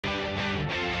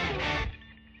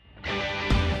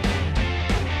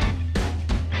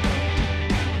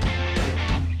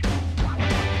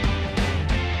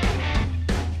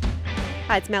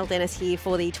Hi, it's Mel Dennis here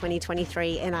for the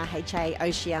 2023 NRHA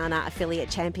Oceania Affiliate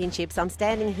Championships. I'm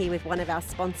standing here with one of our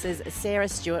sponsors, Sarah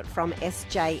Stewart from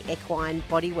SJ Equine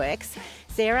Bodyworks.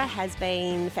 Sarah has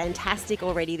been fantastic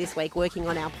already this week working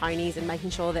on our ponies and making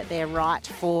sure that they're right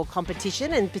for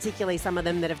competition, and particularly some of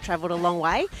them that have travelled a long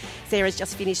way. Sarah's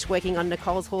just finished working on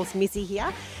Nicole's horse Missy here.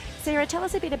 Sarah, tell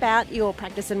us a bit about your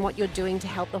practice and what you're doing to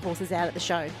help the horses out at the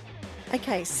show.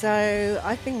 Okay, so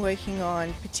I've been working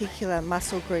on particular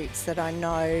muscle groups that I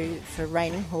know for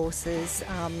reining horses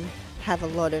have a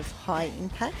lot of high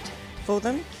impact for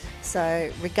them. So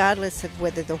regardless of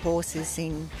whether the horse is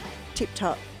in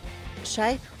tip-top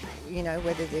shape, you know,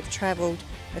 whether they've travelled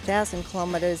 1,000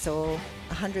 kilometres or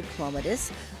 100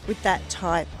 kilometres, with that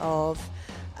type of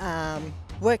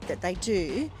work that they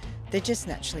do, they're just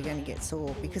naturally going to get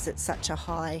sore because it's such a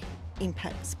high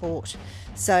impact sport.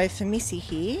 So for Missy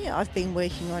here, I've been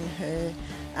working on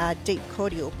her deep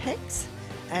cordial pecs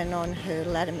and on her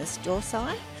latimus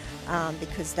dorsi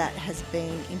because that has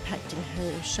been impacting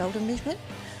her shoulder movement.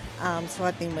 So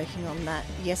I've been working on that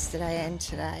yesterday and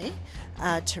today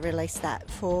to release that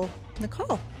for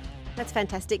Nicole. That's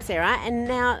fantastic, Sarah. And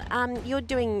now you're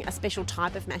doing a special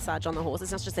type of massage on the horse.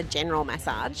 It's not just a general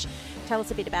massage. Tell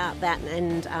us a bit about that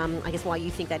and I guess why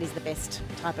you think that is the best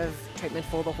type of treatment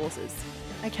for the horses.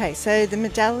 Okay, so the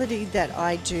modality that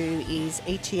I do is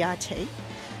ETRT,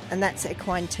 and that's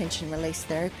equine tension release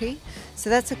therapy. So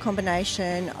that's a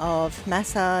combination of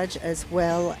massage as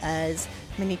well as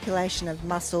manipulation of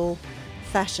muscle,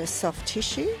 fascia, soft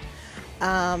tissue.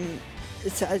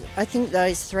 So I think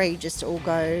those three just all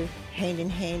go hand in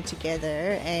hand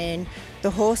together, and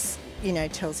the horse, you know,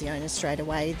 tells the owner straight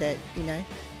away that, you know,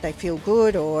 they feel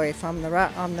good, or if I'm the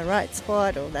right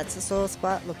spot, or that's a sore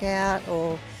spot, look out.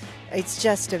 Or it's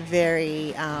just a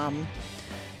very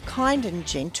kind and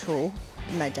gentle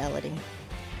modality.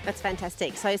 That's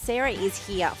fantastic. So Sarah is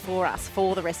here for us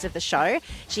for the rest of the show.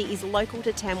 She is local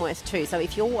to Tamworth too. So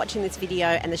if you're watching this video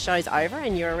and the show's over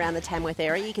and you're around the Tamworth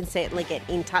area, you can certainly get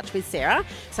in touch with Sarah.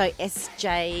 So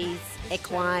SJ's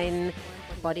Equine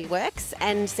Bodyworks.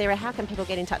 And Sarah, how can people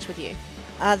get in touch with you?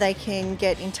 They can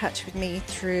get in touch with me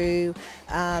through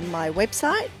my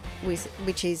website,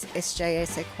 which is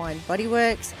SJS Equine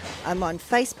Bodyworks. I'm on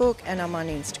Facebook and I'm on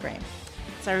Instagram.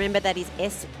 So remember, that is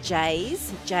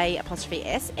SJ's,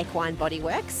 J''S, Equine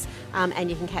Bodyworks. And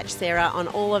you can catch Sarah on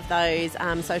all of those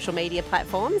social media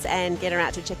platforms and get her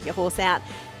out to check your horse out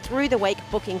through the week.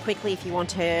 Booking quickly if you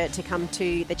want her to come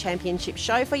to the championship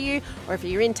show for you, or if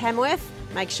you're in Tamworth,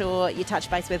 make sure you touch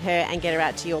base with her and get her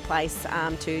out to your place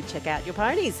to check out your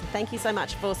ponies. Thank you so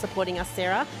much for supporting us,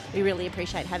 Sarah. We really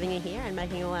appreciate having you here and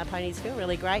making all our ponies feel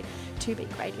really great to be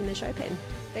great in the show pen.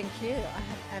 Thank you. I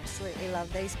have absolutely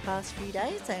loved these past few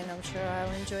days, and I'm sure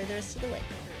I'll enjoy the rest of the week.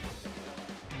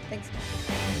 Thanks.